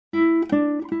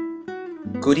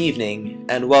Good evening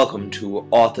and welcome to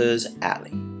Author's Alley.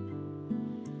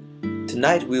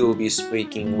 Tonight we will be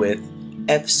speaking with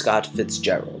F. Scott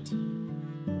Fitzgerald,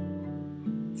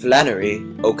 Flannery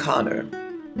O'Connor,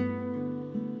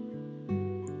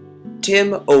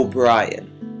 Tim O'Brien,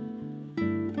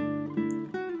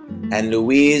 and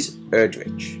Louise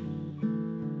Erdrich.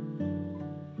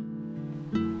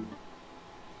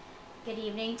 Good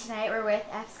evening. Tonight we're with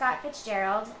F. Scott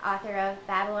Fitzgerald, author of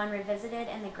Babylon Revisited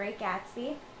and The Great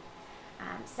Gatsby.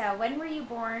 So when were you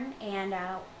born, and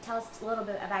tell us a little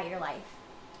bit about your life.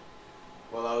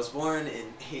 Well, I was born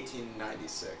in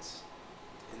 1896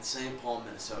 in St. Paul,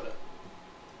 Minnesota.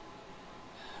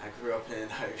 I grew up in an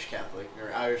Irish family.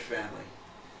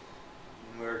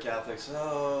 And we were Catholics,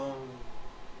 so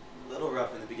a little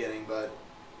rough in the beginning, but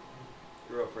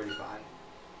grew up pretty fine.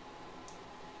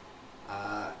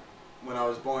 When I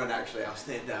was born, actually, I was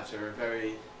named after a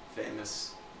very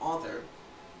famous author.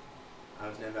 I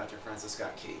was named after Francis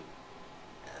Scott Key.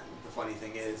 And the funny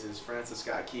thing is Francis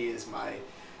Scott Key is my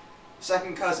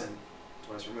second cousin,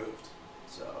 twice removed.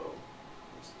 So,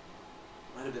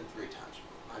 it might have been 3 times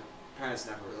removed. My parents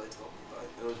never really told me, but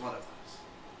it was one of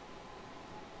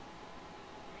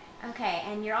those. Okay,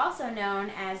 and you're also known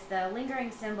as the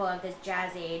lingering symbol of the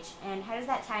Jazz Age, and how does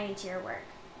that tie into your work?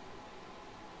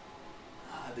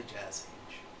 The Jazz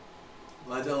Age.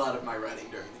 Well, I did a lot of my writing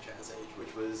during the Jazz Age,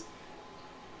 which was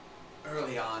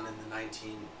early on in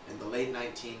the late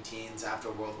 19-teens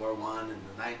after World War I, and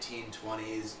the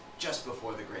 1920s, just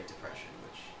before the Great Depression,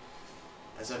 which,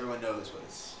 as everyone knows,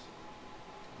 was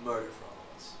murder for all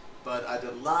of us. But I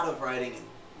did a lot of writing in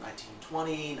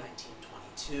 1920,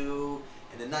 1922,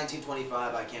 and in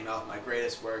 1925 I came out with my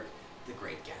greatest work, The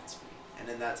Great Gatsby. And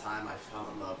in that time I fell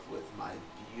in love with my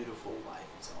beautiful wife,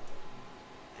 Zelda.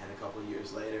 And a couple of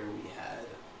years later we had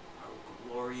our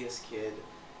glorious kid,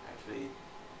 actually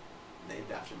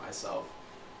named after myself,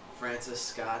 Francis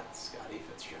Scotty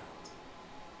Fitzgerald.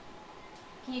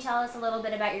 Can you tell us a little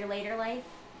bit about your later life?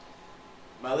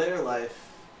 My later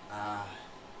life,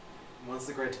 once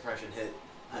the Great Depression hit,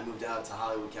 I moved out to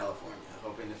Hollywood, California,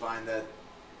 hoping to find that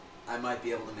I might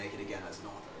be able to make it again as an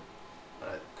author.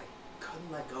 But I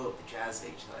couldn't let go of the Jazz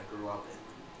Age that I grew up in,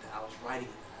 that I was writing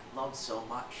in, that I loved so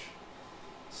much.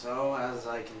 So as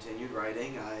I continued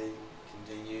writing, I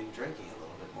continued drinking a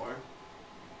little bit more.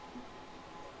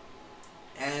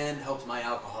 And helped my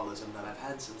alcoholism that I've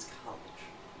had since college.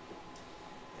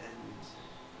 And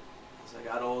as I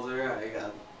got older, I got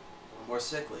a little more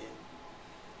sickly and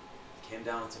came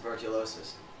down with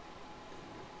tuberculosis.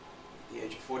 And at the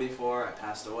age of 44, I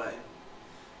passed away,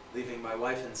 leaving my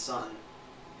wife and son.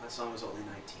 My son was only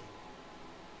 19.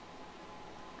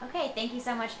 Okay, thank you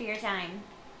so much for your time.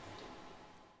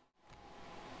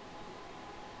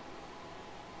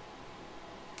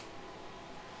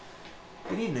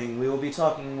 Good evening. We will be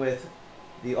talking with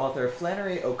the author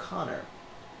Flannery O'Connor.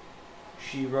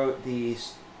 She wrote the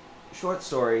short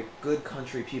story Good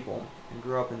Country People and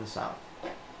grew up in the South.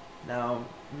 Now,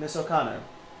 Miss O'Connor,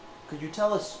 could you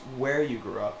tell us where you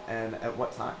grew up and at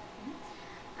what time?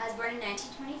 I was born in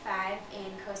 1925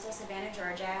 in coastal Savannah,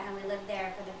 Georgia, and we lived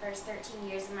there for the first 13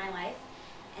 years of my life.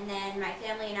 And then my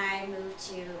family and I moved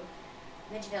to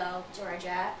Midgeville,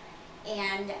 Georgia,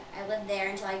 and I lived there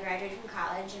until I graduated from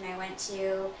college, and I went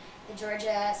to the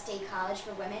Georgia State College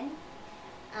for Women.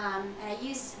 And I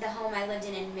used the home I lived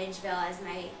in Midgeville as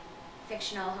my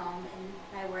fictional home in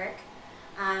my work.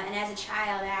 And as a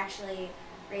child, I actually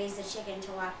raised a chicken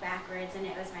to walk backwards, and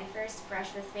it was my first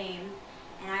brush with fame.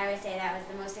 And I always say that was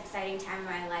the most exciting time of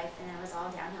my life, and it was all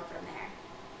downhill from there.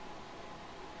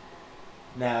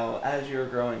 Now, as you were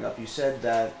growing up, you said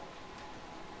that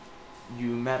you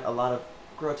met a lot of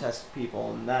grotesque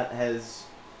people, and that has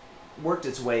worked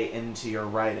its way into your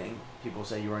writing. People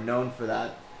say you are known for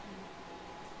that.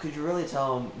 Could you really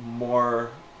tell more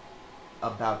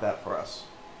about that for us?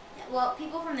 Well,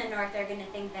 people from the North are going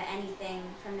to think that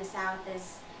anything from the South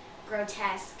is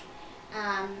grotesque.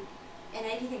 And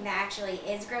anything that actually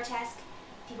is grotesque,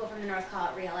 people from the North call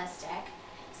it realistic.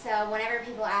 So whenever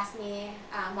people ask me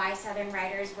why Southern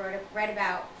writers write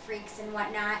about freaks and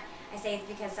whatnot, I say it's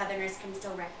because Southerners can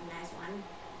still recognize one.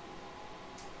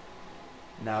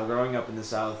 Now, growing up in the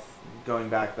South, going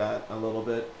back that a little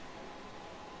bit,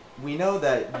 we know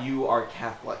that you are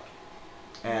Catholic.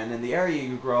 And in the area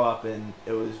you grow up in,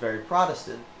 it was very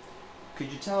Protestant. Could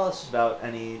you tell us about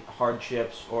any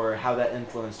hardships or how that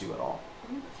influenced you at all?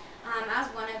 Mm-hmm. I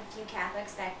was one of a few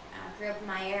Catholics that grew up in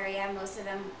my area. Most of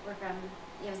them were from,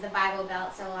 it was the Bible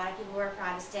Belt, so a lot of people were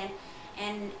Protestant.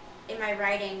 And in my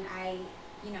writing, I,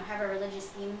 have a religious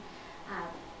theme,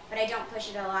 but I don't push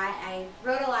it a lot. I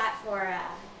wrote a lot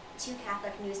 2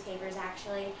 Catholic newspapers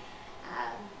actually,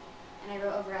 and I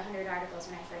wrote over 100 articles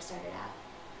when I first started out.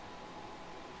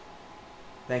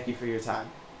 Thank you for your time.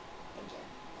 Thank you.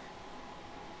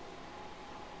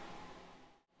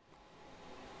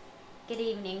 Good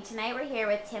evening. Tonight we're here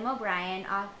with Tim O'Brien,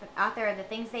 author of The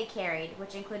Things They Carried,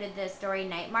 which included the story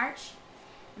Night March.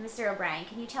 Mr. O'Brien,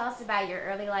 can you tell us about your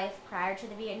early life prior to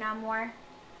the Vietnam War?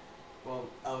 Well,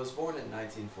 I was born in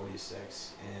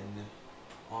 1946 in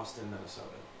Austin, Minnesota.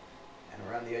 And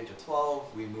around the age of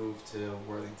 12, we moved to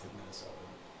Worthington, Minnesota.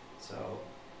 So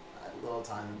I had a little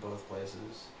time in both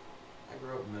places. I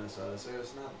grew up in Minnesota, so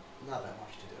there's not that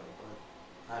much to do,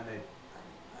 but I had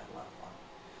a lot of fun.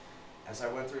 As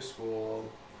I went through school,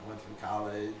 I went through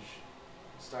college,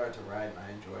 started to write, and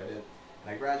I enjoyed it.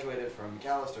 And I graduated from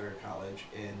McAllister College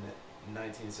in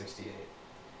 1968,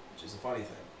 which is a funny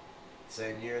thing.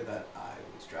 Same year that I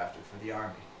was drafted for the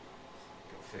Army.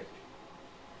 Go figure.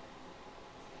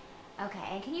 Okay,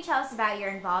 and can you tell us about your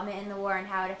involvement in the war and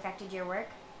how it affected your work?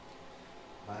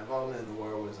 My involvement in the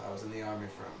war was I was in the Army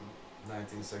from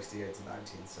 1968 to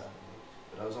 1970,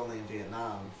 but I was only in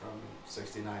Vietnam from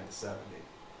 69 to 70.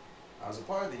 I was a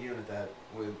part of the unit that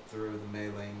went through the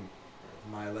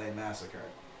My Lai massacre,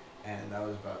 and that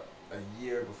was about a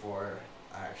year before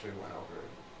I actually went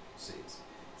overseas.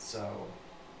 So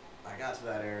I got to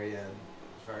that area and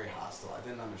it was very hostile. I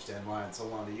didn't understand why until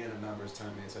one of the unit members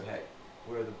turned to me and said, "Hey,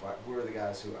 we're the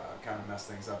guys who kind of mess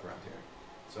things up around here."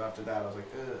 So after that I was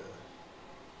like, ugh.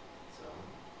 So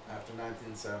after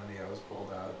 1970 I was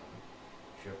pulled out and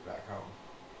shipped back home.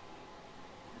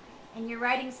 And your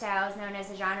writing style is known as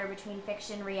a genre between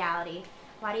fiction and reality.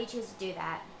 Why do you choose to do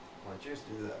that? Well, I choose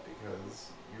to do that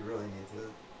because you really need to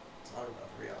talk about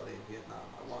the reality of Vietnam.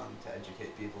 I wanted to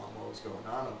educate people on what was going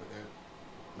on over there.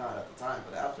 Not at the time,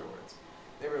 but afterwards.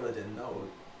 They really didn't know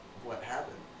what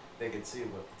happened. They could see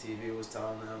what the TV was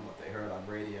telling them, what they heard on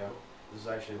radio. This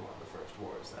was actually one of the first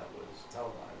wars that was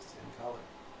televised in color.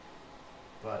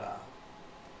 But I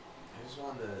just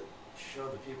wanted to show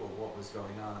the people what was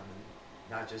going on and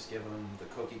not just give them the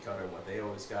cookie cutter, what they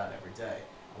always got every day.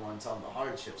 I wanted to tell them the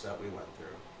hardships that we went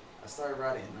through. I started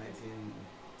writing in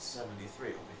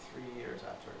 1973, only 3 years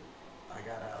after I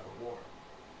got out of the war.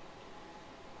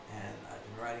 And I've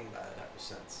been writing about it ever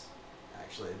since.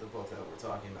 Actually, the book that we're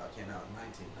talking about came out in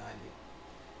 1990.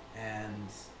 And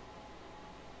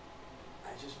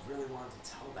I just really wanted to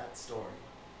tell that story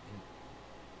and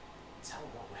tell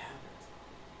what happened.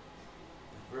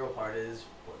 The real part is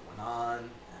what went on,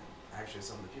 and actually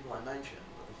some of the people I mentioned,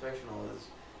 but the fictional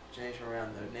is changing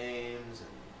around their names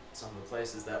and some of the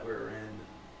places that we were in, and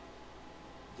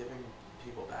giving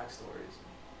people backstories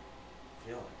and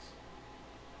feelings.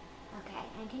 Okay,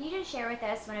 and can you just share with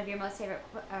us one of your most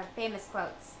famous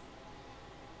quotes?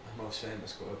 My most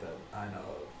famous quote that I know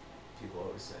of, people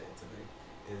always say it to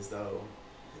me, is though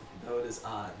it is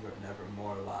on, you are never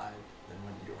more alive than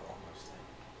when you are almost dead.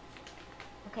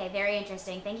 Okay, very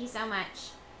interesting. Thank you so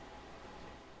much.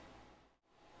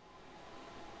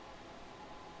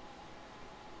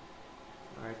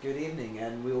 All right, good evening,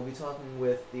 and we will be talking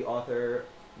with the author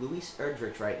Louise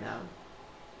Erdrich right now.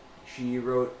 She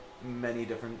wrote many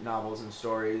different novels and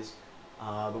stories.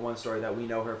 The one story that we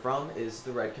know her from is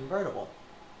The Red Convertible.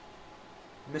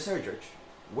 Miss Erdrich,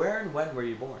 where and when were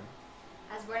you born?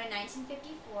 I was born in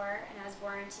 1954, and I was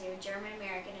born to German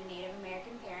American and Native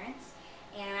American parents.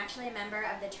 And I'm actually a member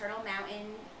of the Turtle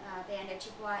Mountain band of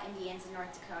Chippewa Indians in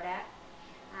North Dakota.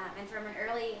 And from an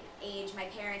early age, my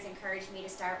parents encouraged me to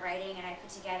start writing, and I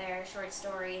put together short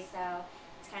stories, so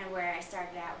it's kind of where I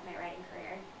started out with my writing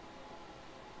career.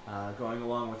 Going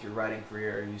along with your writing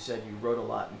career, you said you wrote a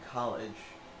lot in college.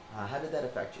 How did that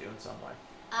affect you in some way?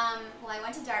 Well, I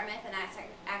went to Dartmouth, and that's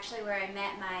actually where I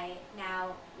met my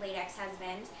now late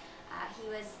ex-husband. He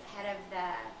was head of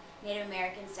the Native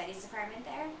American Studies department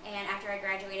there, and after I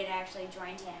graduated, I actually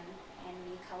joined him, and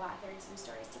we co-authored some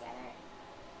stories together.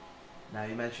 Now,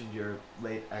 you mentioned your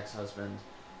late ex-husband.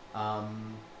 How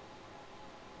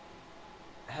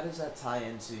does that tie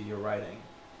into your writing?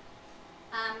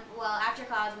 Well, after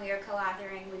college, we were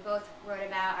co-authoring. We both wrote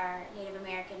about our Native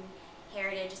American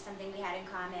heritage, just something we had in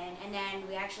common. And then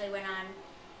we actually went on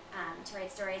to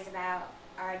write stories about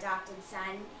our adopted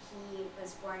son. He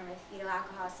was born with fetal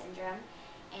alcohol syndrome.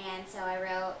 And so I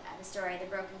wrote the story, The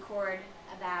Broken Cord,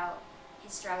 about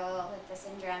his struggle with the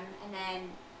syndrome. And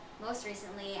then most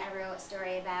recently, I wrote a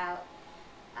story about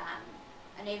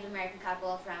a Native American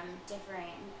couple from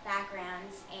different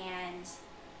backgrounds and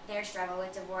their struggle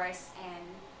with divorce, and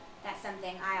that's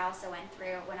something I also went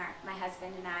through when my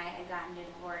husband and I had gotten a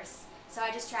divorce. So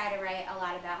I just try to write a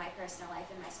lot about my personal life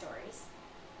in my stories.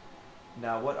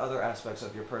 Now, what other aspects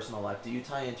of your personal life do you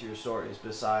tie into your stories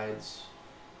besides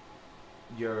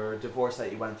your divorce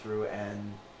that you went through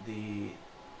and the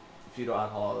fetal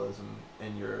alcoholism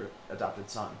in your adopted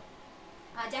son?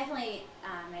 Definitely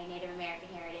my Native American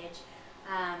heritage.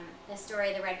 The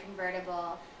story, The Red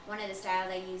Convertible, one of the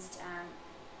styles I used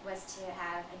was to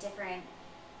have a different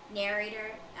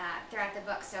narrator throughout the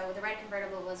book. So The Red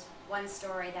Convertible was one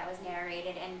story that was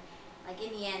narrated, and like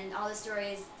in the end, all the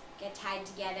stories get tied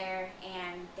together,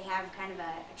 and they have kind of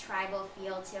a tribal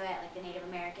feel to it, like the Native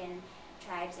American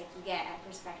tribes. Like you get a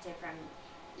perspective from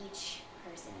each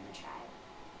person in the tribe.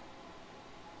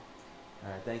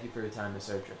 All right, thank you for your time, Ms.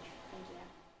 Erdrich. Thank you.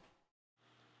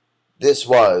 This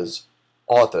was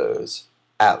Authors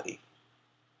Alley.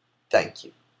 Thank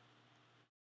you.